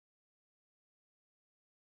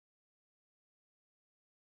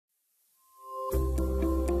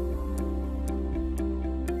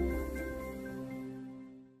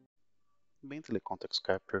Bentley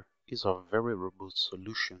ContextCapture is a very robust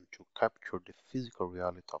solution to capture the physical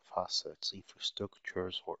reality of assets,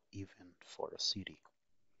 infrastructures, or even for a city.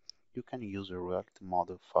 You can use a reality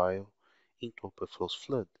model file into OpenFlows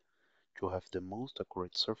FLOOD to have the most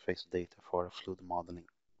accurate surface data for a fluid modeling.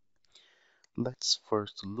 Let's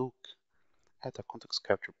first look at a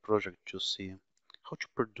ContextCapture project to see how to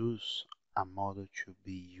produce a model to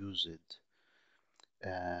be used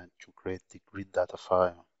to create the grid data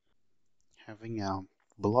file. Having a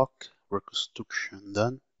block reconstruction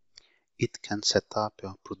done, it can set up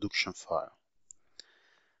a production file.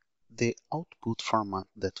 The output format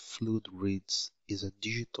that Fluid reads is a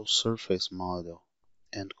digital surface model,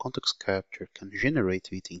 and ContextCapture can generate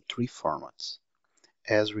it in three formats: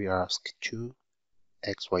 ESRI ASCII,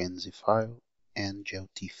 XYZ file, and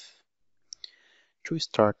GeoTIFF. To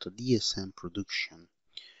start a DSM production,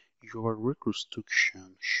 your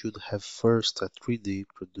reconstruction should have first a 3D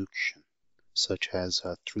production, such as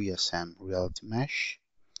a 3SM reality mesh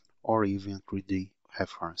or even a 3D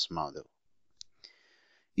reference model.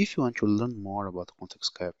 If you want to learn more about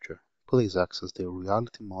ContextCapture, please access the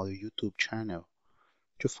Reality Model YouTube channel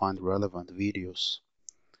to find relevant videos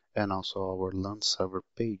and also our Learn server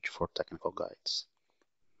page for technical guides.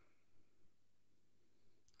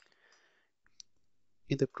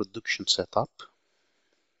 In the production setup,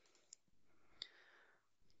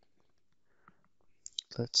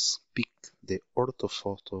 let's pick the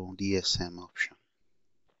Ortophoto DSM option.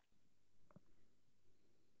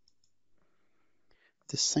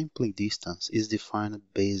 The sampling distance is defined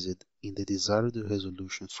based in the desired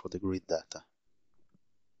resolution for the grid data.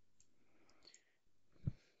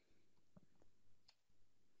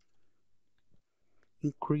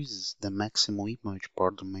 Increases the maximum image per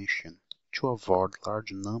dimension to avoid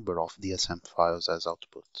large number of DSM files as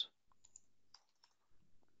output.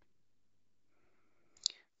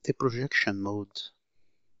 The projection mode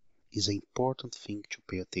is an important thing to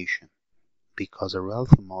pay attention, because a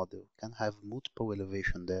reality model can have multiple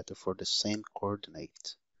elevation data for the same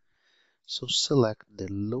coordinate, so select the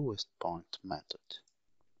lowest point method.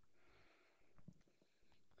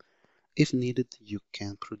 If needed, you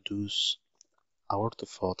can produce a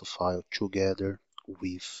orthophoto file together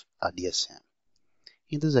with a DSM.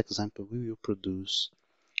 In this example, we will produce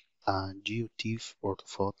a GeoTIFF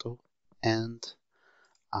orthophoto and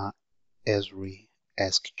a ESRI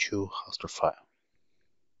ASCII raster file.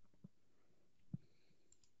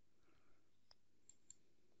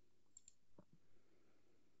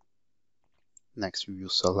 Next, we will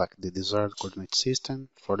select the desired coordinate system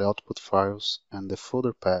for the output files and the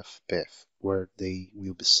folder path where they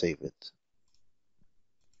will be saved.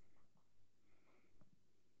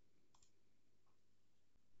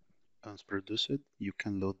 Once produced, you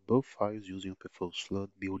can load both files using OpenFlows FLOOD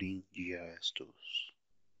built-in GIS tools.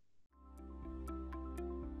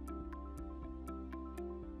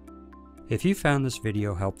 If you found this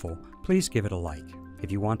video helpful, please give it a like.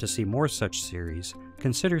 If you want to see more such series,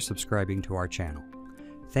 consider subscribing to our channel.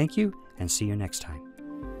 Thank you, and see you next time.